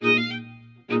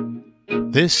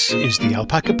This is the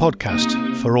Alpaca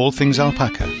Podcast for all things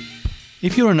alpaca.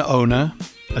 If you're an owner,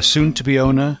 a soon-to-be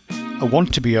owner, a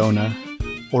want-to-be owner,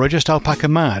 or are just alpaca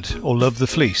mad or love the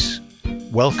fleece,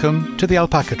 welcome to the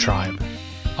Alpaca Tribe.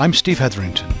 I'm Steve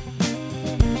Hetherington.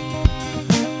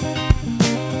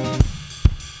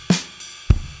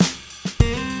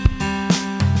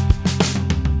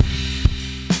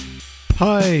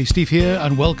 Hi, Steve here,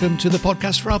 and welcome to the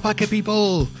podcast for alpaca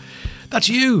people. That's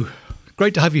you.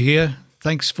 Great to have you here.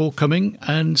 Thanks for coming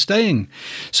and staying.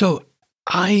 So,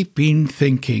 I've been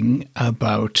thinking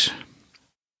about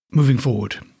moving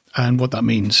forward and what that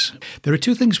means. There are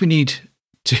two things we need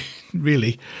to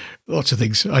really, lots of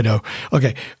things, I know.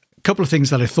 Okay, a couple of things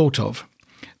that I thought of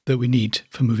that we need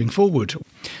for moving forward.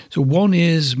 So, one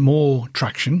is more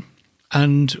traction,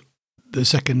 and the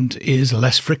second is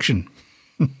less friction.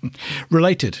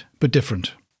 Related, but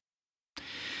different.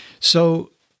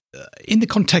 So, in the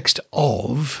context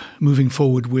of moving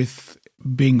forward with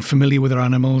being familiar with our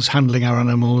animals, handling our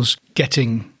animals,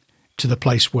 getting to the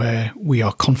place where we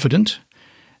are confident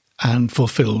and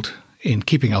fulfilled in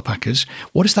keeping alpacas,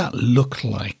 what does that look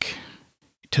like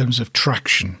in terms of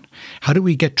traction? How do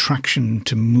we get traction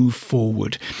to move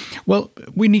forward? Well,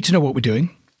 we need to know what we're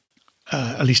doing,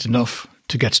 at least enough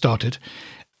to get started.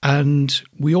 And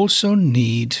we also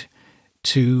need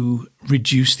to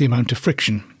reduce the amount of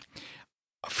friction.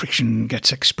 Friction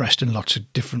gets expressed in lots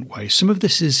of different ways. Some of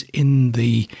this is in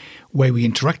the way we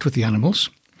interact with the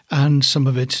animals, and some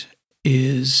of it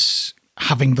is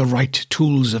having the right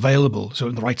tools available. So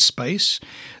in the right space,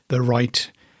 the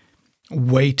right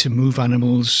way to move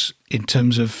animals in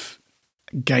terms of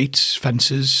gates,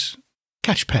 fences,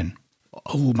 catch pen.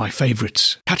 Oh, my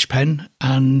favourites. Catch pen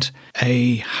and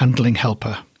a handling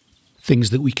helper. Things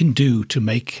that we can do to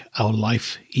make our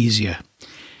life easier.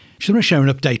 Just want to share an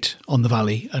update on the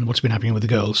valley and what's been happening with the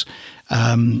girls.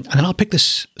 And then I'll pick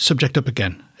this subject up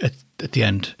again at the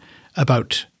end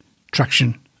about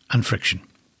traction and friction.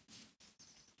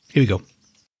 Here we go.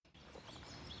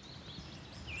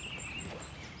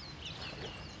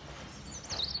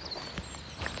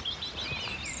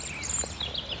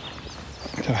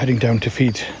 So heading down to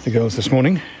feed the girls this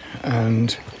morning,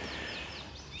 and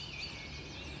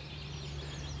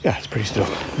yeah, it's pretty still.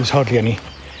 There's hardly any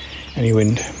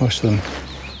wind. Most of them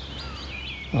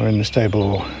are in the stable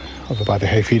or over by the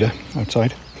hay feeder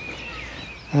outside.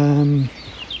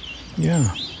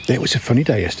 Yeah, it was a funny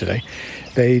day yesterday.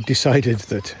 They decided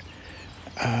that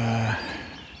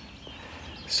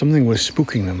something was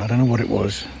spooking them. I don't know what it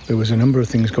was. There was a number of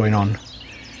things going on.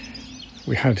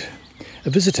 We had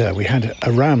a visitor. We had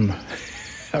a ram.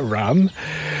 A ram?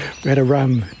 We had a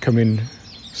ram come in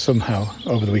somehow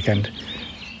over the weekend.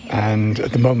 And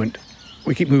at the moment,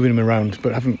 we keep moving him around,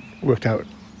 but haven't worked out.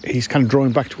 He's kind of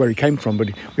drawing back to where he came from, but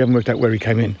we haven't worked out where he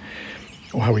came in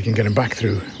or how we can get him back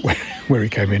through where he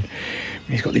came in.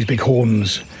 He's got these big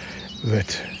horns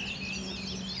that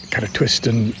kind of twist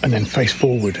and then face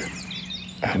forward.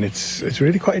 And it's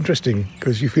really quite interesting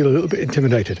because you feel a little bit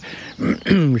intimidated,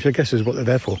 which I guess is what they're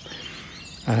there for.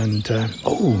 And,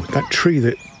 that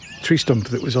tree stump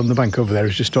that was on the bank over there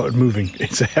has just started moving.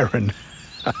 It's a heron.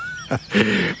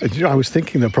 I was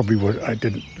thinking there probably was. I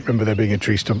didn't remember there being a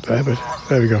tree stump there, but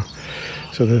there we go.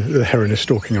 So the heron is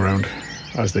stalking around,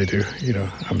 as they do. You know,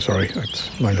 I'm sorry,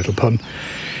 that's my little pun.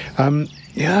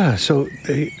 So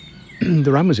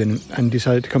the ram was in and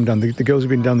decided to come down. The girls have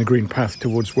been down the green path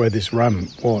towards where this ram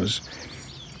was,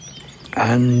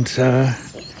 and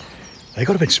they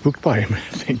got a bit spooked by him. I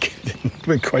think didn't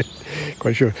weren't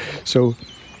quite sure. So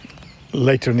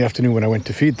later in the afternoon, when I went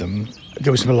to feed them,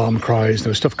 there was some alarm cries,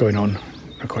 there was stuff going on.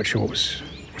 Not quite sure what was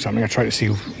happening. I tried to see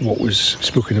what was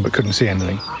spooking them, but couldn't see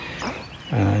anything.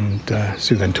 And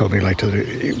Sue then told me later that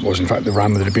it was in fact the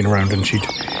ram that had been around, and she'd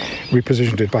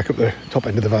repositioned it back up the top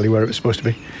end of the valley where it was supposed to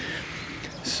be.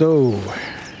 So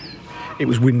it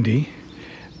was windy,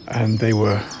 and they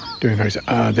were doing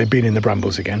they'd been in the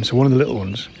brambles again. So one of the little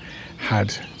ones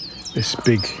had this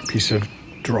big piece of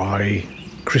dry,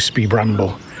 crispy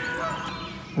bramble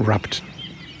wrapped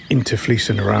into fleece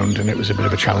and around, and it was a bit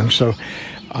of a challenge. So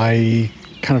I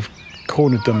kind of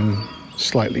cornered them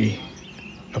slightly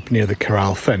up near the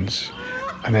corral fence,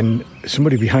 and then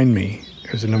somebody behind me,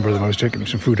 there's a number of them, I was taking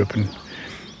some food up and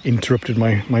interrupted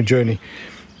my journey,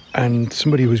 and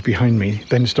somebody who was behind me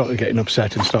then started getting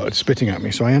upset and started spitting at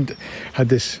me. So I had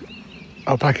this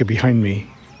alpaca behind me,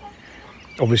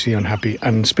 obviously unhappy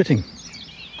and spitting.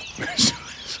 So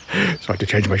I had to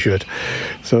change my shirt.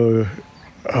 So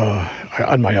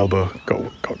and my elbow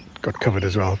got covered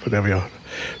as well, but there we are.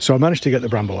 So I managed to get the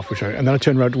bramble off, and then I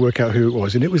turned around to work out who it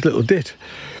was, and it was little Dit.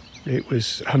 It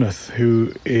was Hannah,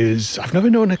 who is, I've never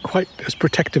known her quite as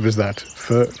protective as that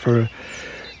for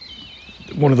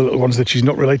one of the little ones that she's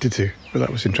not related to, but that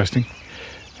was interesting.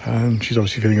 She's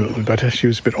obviously feeling a little bit better. She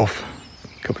was a bit off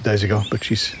a couple of days ago, but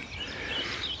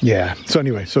yeah. So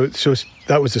anyway, so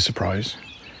that was a surprise.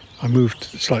 I moved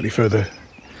slightly further,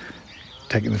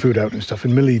 taking the food out and stuff,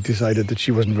 and Millie decided that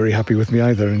she wasn't very happy with me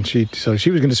either, and she decided she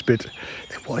was going to spit.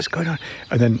 What is going on?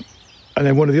 And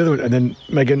then one of the other, and then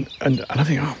Megan, and I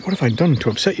think, oh, what have I done to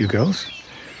upset you girls?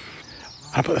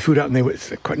 I put the food out,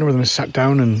 and quite a number of them sat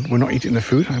down and were not eating the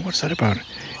food. I think, what's that about?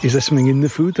 Is there something in the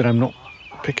food that I'm not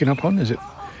picking up on? Is it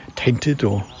tainted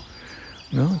or...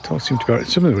 No, it all seemed to be all right.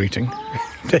 Some of them were eating.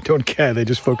 They don't care. They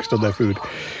just focused on their food.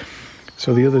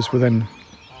 So the others were then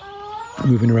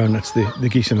moving around. That's the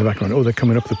geese in the background. Oh, they're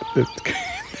coming up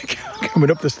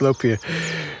coming up the slope here,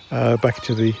 back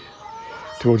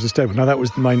towards the stable. Now that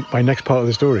was my next part of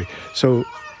the story. So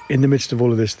in the midst of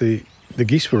all of this, the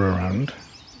geese were around.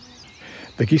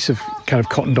 The geese have kind of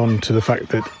cottoned on to the fact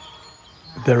that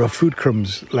there are food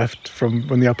crumbs left from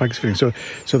when the alpaca's feeding. So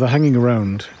they're hanging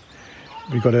around.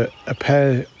 We've got a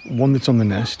pair, one that's on the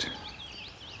nest.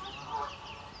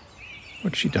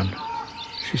 What's she done?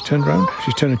 She's turned around.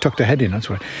 She's turned and tucked her head in. That's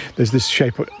why there's this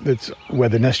shape that's where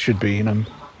the nest should be, and I'm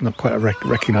not quite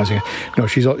recognising it. No,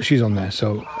 she's on there.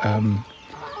 So,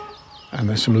 and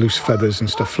there's some loose feathers and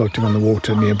stuff floating on the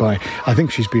water nearby. I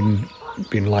think she's been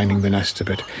lining the nest a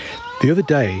bit. The other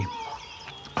day,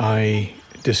 I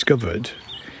discovered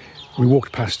we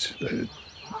walked past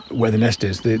where the nest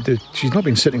is. She's not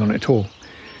been sitting on it at all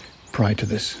prior to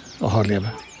this, or hardly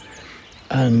ever.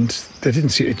 And they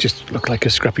didn't see it; just looked like a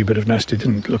scrappy bit of nest. It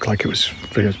didn't look like it was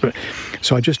very much. But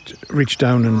so I just reached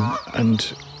down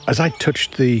and as I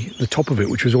touched the top of it,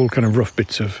 which was all kind of rough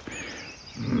bits of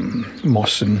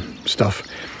moss and stuff,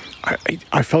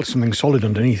 I felt something solid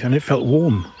underneath, and it felt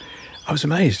warm. I was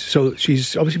amazed. So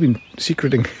she's obviously been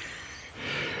secreting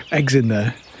eggs in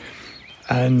there,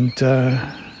 and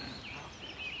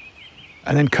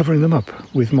then covering them up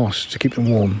with moss to keep them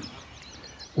warm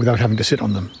without having to sit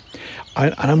on them.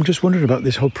 And I'm just wondering about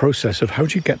this whole process of how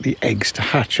do you get the eggs to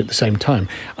hatch at the same time?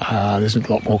 There's a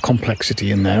lot more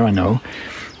complexity in there, I know.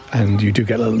 And you do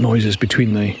get little noises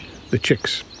between the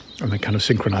chicks, and they kind of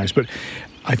synchronise. But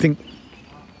I think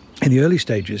in the early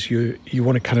stages, you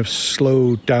want to kind of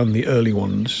slow down the early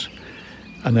ones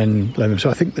and then let them. So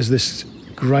I think there's this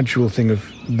gradual thing of,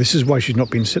 this is why she's not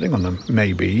been sitting on them,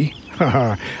 maybe.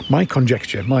 My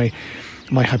conjecture, my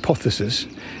hypothesis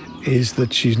is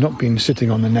that she's not been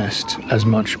sitting on the nest as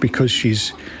much because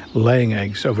she's laying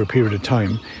eggs over a period of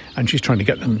time, and she's trying to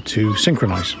get them to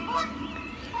synchronise.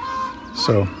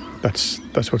 So that's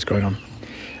what's going on.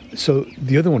 So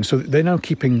the other one, so they're now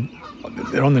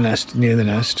they're on the nest, near the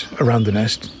nest, around the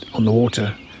nest, on the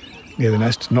water, near the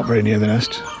nest, not very near the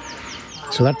nest.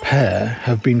 So that pair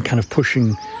have been kind of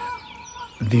pushing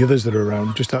the others that are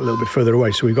around just that little bit further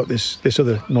away. So we've got this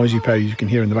other noisy pair you can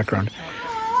hear in the background.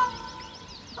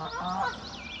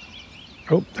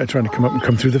 Oh, they're trying to come up and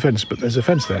come through the fence, but there's a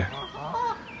fence there.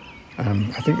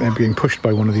 I think they're being pushed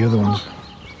by one of the other ones.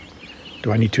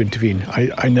 Do I need to intervene?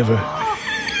 I never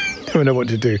know what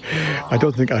to do. I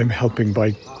don't think I'm helping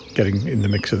by getting in the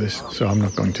mix of this, so I'm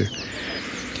not going to.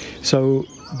 So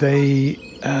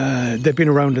they've been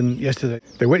around, and yesterday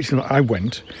they waited till I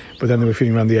went, but then they were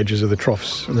feeling around the edges of the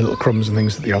troughs and the little crumbs and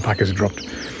things that the alpacas had dropped.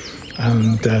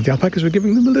 And the alpacas were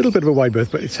giving them a little bit of a wide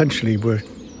berth, but essentially were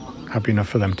happy enough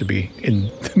for them to be in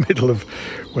the middle of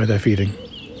where they're feeding.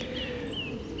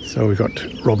 So we've got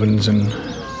robins and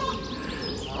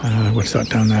what's that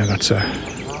down there? I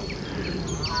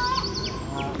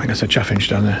think that's a chaffinch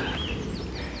down there,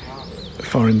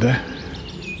 far in there.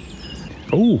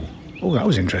 Oh, that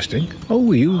was interesting.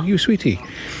 Oh, you sweetie.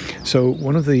 So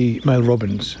one of the male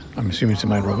robins, I'm assuming it's a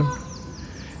male robin,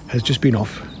 has just been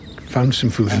off, found some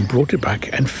food and brought it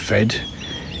back and fed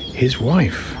his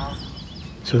wife.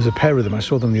 So there's a pair of them. I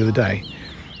saw them the other day.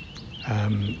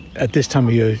 At this time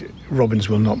of year, robins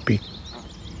will not be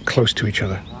close to each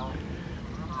other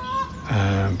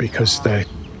because they're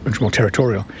much more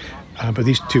territorial. But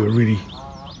these two are really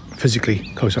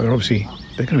physically close. They're going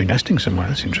to be nesting somewhere.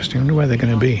 That's interesting. I wonder where they're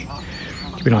going to be.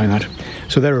 Keep an eye on that.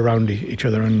 So they're around each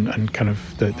other, and kind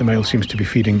of the male seems to be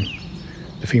feeding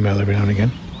the female every now and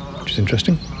again, which is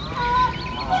interesting.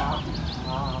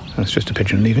 That's just a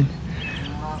pigeon leaving.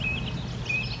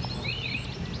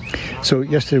 So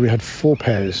yesterday we had 4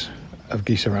 pairs of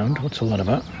geese around. What's all that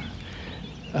about?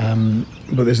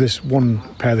 But there's this one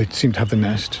pair that seem to have the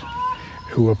nest,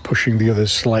 who are pushing the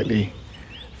others slightly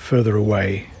further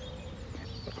away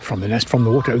from the nest, from the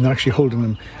water, and they're actually holding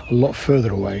them a lot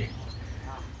further away.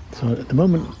 So at the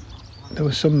moment, There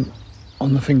was some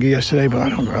on the finger yesterday, but I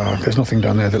don't know. There's nothing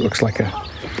down there that looks like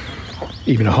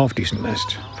even a half decent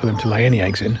nest for them to lay any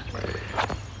eggs in.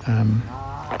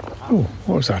 Oh,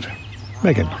 what was that?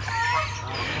 Megan.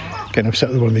 Getting upset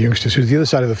with one of the youngsters who's the other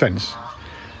side of the fence.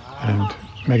 And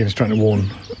Megan's trying to warn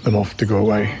them off to go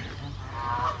away.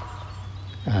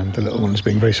 And the little one's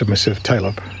being very submissive, tail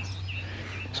up.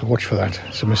 So watch for that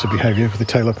submissive behaviour with the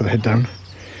tail up and the head down.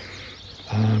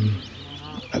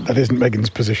 That isn't Megan's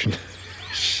position.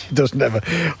 She doesn't ever,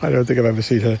 I don't think I've ever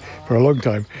seen her for a long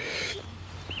time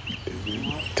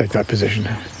take that position. So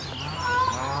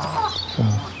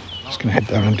just going to head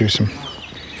down and do some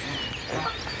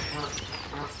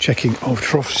checking of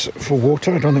troughs for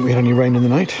water. I don't think we had any rain in the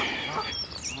night.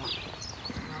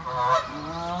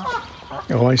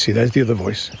 Oh, I see. There's the other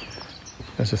voice.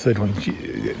 There's the third one.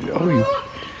 Oh,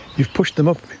 you've pushed them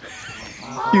up.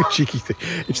 You cheeky thing.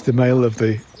 It's the male of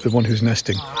the one who's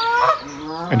nesting.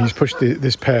 And he's pushed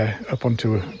this pair up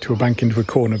onto a bank into a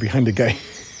corner behind a gate.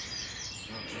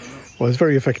 Well, it's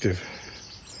very effective.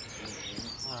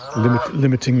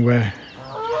 Limiting where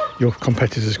your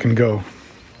competitors can go.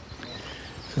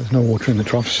 So there's no water in the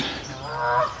troughs.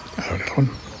 Hello, little one.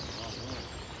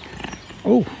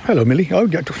 Oh, hello, Millie. Oh,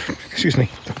 excuse me.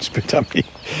 Don't spit at me.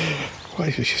 Why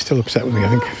is she still upset with me, I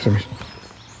think, for some reason.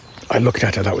 I looked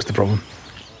at her, that was the problem.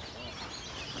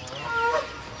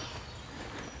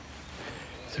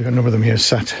 So we've got a number of them here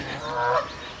sat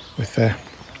with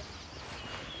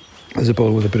there's a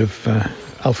bowl with a bit of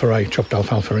alpha-A, chopped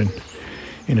alfalfa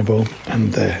in a bowl,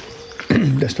 and they're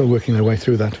still working their way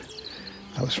through that.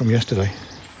 That was from yesterday.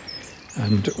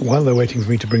 And while they're waiting for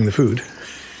me to bring the food,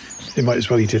 they might as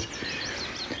well eat it.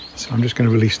 So I'm just going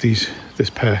to release this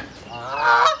pair.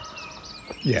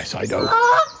 Yes, I know.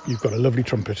 You've got a lovely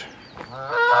trumpet.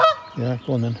 Yeah,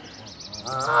 go on then.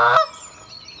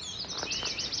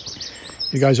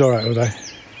 You guys all right over there?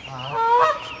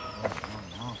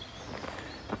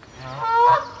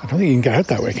 I don't think you can get out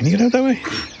that way. Can you get out that way?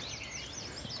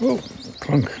 Oh,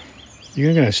 clunk. You're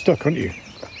going to get stuck, aren't you?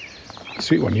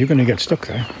 Sweet one, you're going to get stuck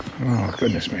there. Oh,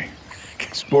 goodness me. It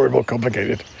gets more and more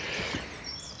complicated.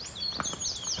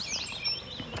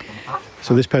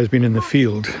 So this pair's been in the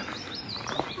field.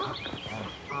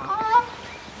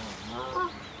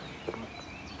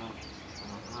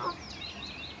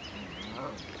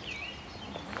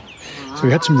 So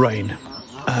we had some rain,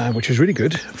 which is really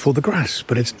good for the grass,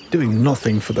 but it's doing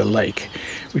nothing for the lake,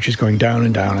 which is going down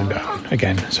and down and down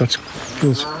again. So it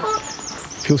feels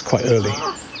quite early.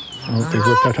 Oh, they've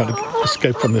worked out how to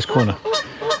escape from this corner.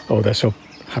 Oh, they're so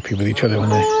happy with each other when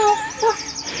they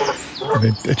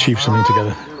achieve something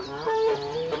together.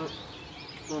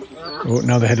 Oh,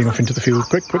 now they're heading off into the field.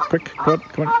 Quick. Come on.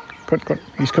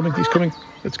 He's coming.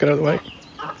 Let's get out of the way.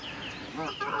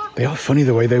 They are funny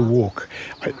the way they walk.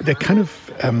 They kind of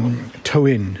toe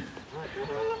in,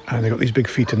 and they've got these big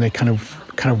feet, and they kind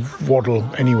of waddle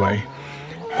anyway.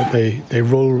 But they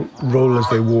roll as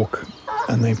they walk,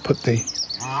 and they put the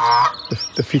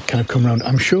feet kind of come around.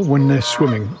 I'm sure when they're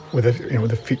swimming with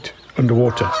the feet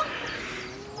underwater,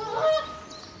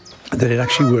 that it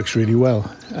actually works really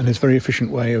well, and it's a very efficient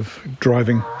way of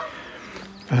driving,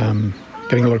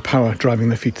 getting a lot of power driving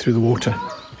their feet through the water.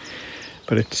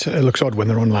 But it looks odd when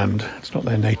they're on land. It's not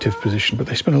their native position, but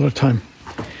they spend a lot of time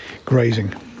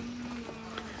grazing.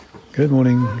 Good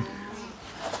morning.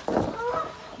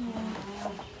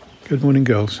 Good morning,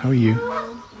 girls. How are you?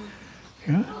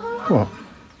 Yeah? What?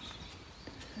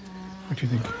 What do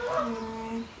you think?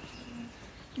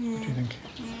 What do you think?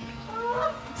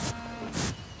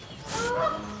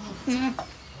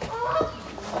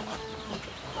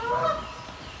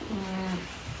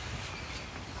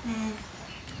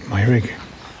 My rig.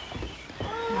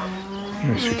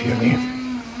 You're a sweetie, aren't you?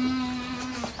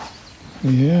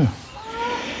 Yeah.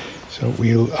 So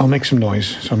I'll make some noise,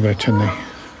 so I'm going to turn the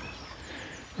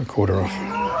recorder off.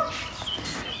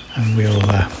 And we'll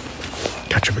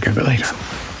catch up again a bit later.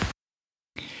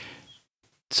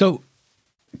 So,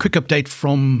 quick update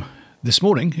from this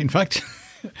morning, in fact.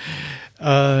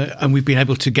 And we've been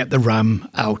able to get the ram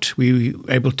out. We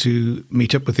were able to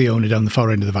meet up with the owner down the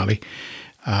far end of the valley.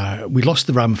 We lost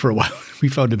the ram for a while. We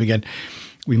found him again.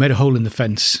 We made a hole in the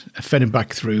fence, fed him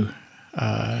back through.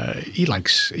 He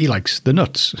likes the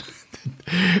nuts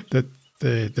that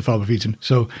the farmer feeds him.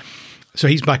 So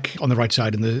he's back on the right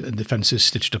side, and the fence is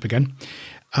stitched up again.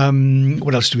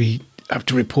 What else do we have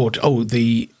to report? Oh,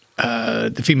 the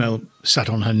female sat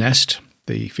on her nest.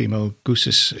 The female goose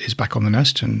is back on the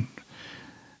nest, and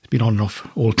it's been on and off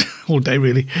all day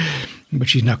really. But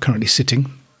she's now currently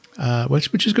sitting,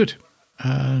 which is good.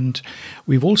 And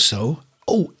we've also,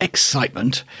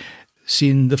 excitement,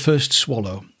 seen the first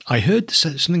swallow. I heard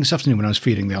something this afternoon when I was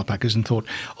feeding the alpacas and thought,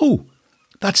 oh,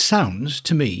 that sounds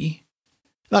to me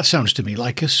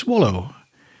like a swallow.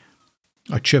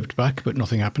 I chirped back, but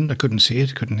nothing happened. I couldn't see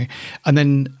it, And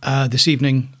then this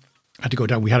evening, I had to go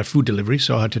down. We had a food delivery,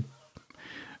 so I had to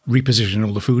reposition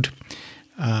all the food.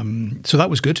 So that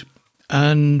was good.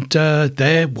 And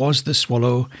there was the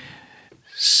swallow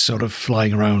sort of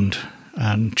flying around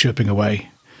and chirping away.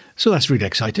 So that's really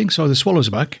exciting. So the swallows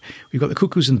are back. We've got the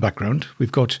cuckoos in the background.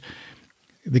 We've got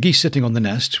the geese sitting on the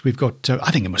nest. We've got, I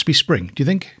think it must be spring. Do you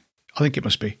think? I think it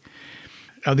must be.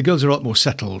 The girls are a lot more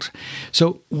settled.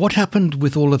 So what happened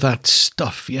with all of that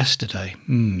stuff yesterday?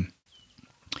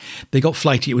 They got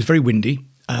flighty. It was very windy.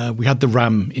 We had the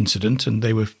ram incident and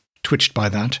they were twitched by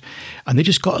that. And they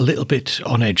just got a little bit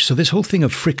on edge. So this whole thing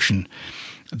of friction,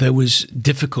 there was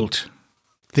difficult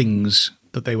things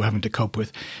that they were having to cope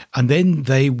with. And then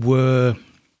they were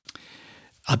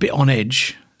a bit on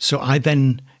edge. So I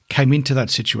then came into that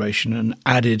situation and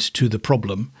added to the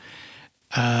problem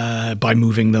by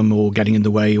moving them or getting in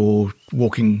the way or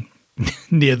walking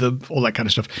near them, all that kind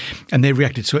of stuff. And they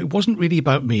reacted. So it wasn't really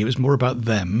about me. It was more about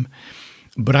them.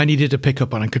 But I needed to pick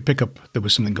up on, I could pick up, there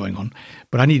was something going on.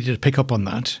 But I needed to pick up on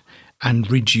that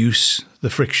and reduce the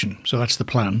friction. So that's the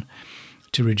plan,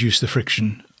 to reduce the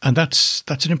friction. And that's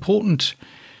an important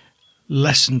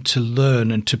lesson to learn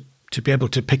and to be able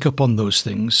to pick up on those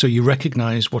things so you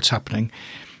recognize what's happening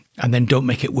and then don't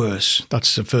make it worse.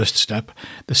 That's the first step.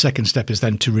 The second step is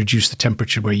then to reduce the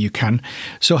temperature where you can.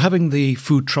 So having the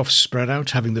food troughs spread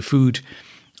out, having the food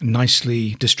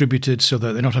nicely distributed so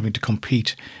that they're not having to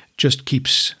compete just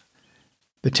keeps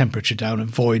the temperature down,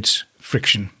 avoids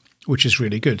friction, which is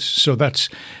really good. So that's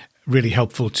really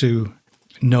helpful to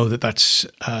know that that's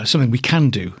something we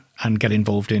can do and get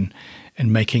involved in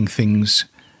making things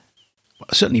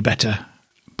certainly better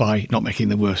by not making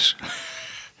them worse.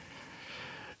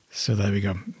 So there we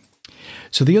go.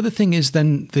 So the other thing is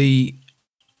then the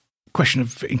question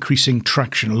of increasing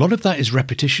traction. A lot of that is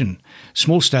repetition,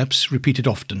 small steps repeated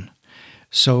often.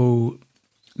 So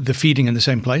the feeding in the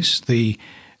same place, the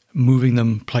moving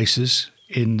them places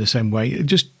in the same way,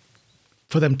 just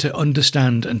for them to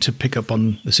understand and to pick up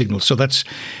on the signals. So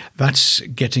that's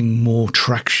getting more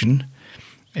traction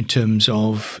in terms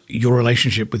of your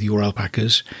relationship with your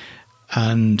alpacas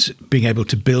and being able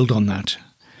to build on that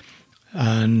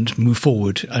and move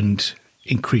forward and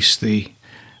increase the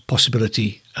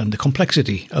possibility and the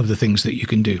complexity of the things that you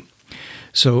can do.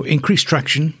 So increased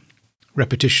traction,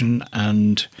 repetition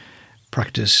and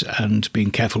practice and being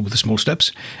careful with the small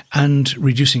steps and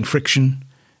reducing friction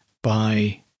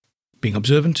by being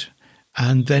observant,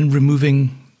 and then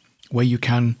removing where you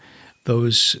can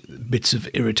those bits of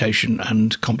irritation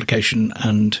and complication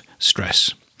and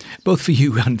stress, both for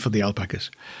you and for the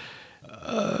alpacas.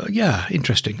 Yeah,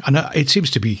 interesting. And it seems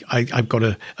to be, I've got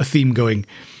a theme going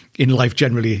in life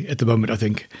generally at the moment, I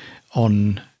think,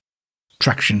 on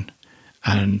traction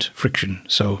and friction.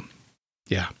 So,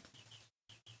 yeah.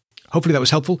 Hopefully that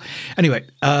was helpful. Anyway,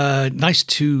 nice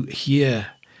to hear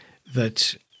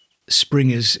that spring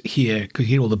is here. Could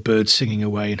hear all the birds singing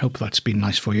away, and hope that's been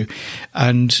nice for you.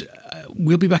 And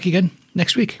we'll be back again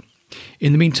next week.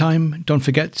 In the meantime, don't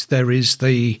forget there is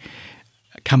the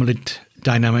Camelid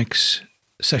Dynamics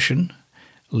session.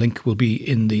 Link will be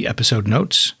in the episode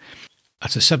notes.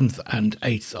 That's the 7th and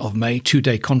 8th of May,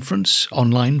 2-day conference,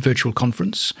 online virtual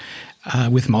conference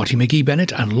with Marty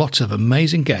McGee-Bennett and lots of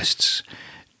amazing guests.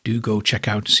 Do go check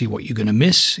out, see what you're going to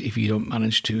miss if you don't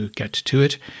manage to get to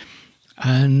it.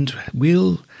 And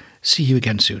we'll see you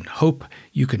again soon. Hope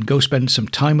you can go spend some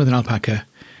time with an alpaca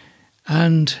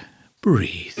and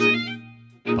breathe.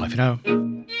 Bye for now.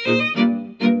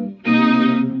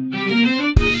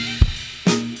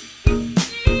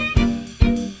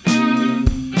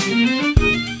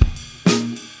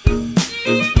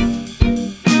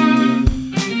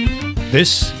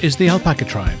 This is the Alpaca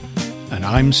Tribe, and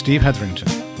I'm Steve Hetherington.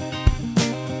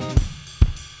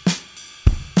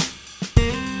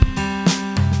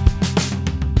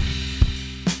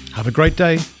 Have a great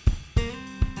day.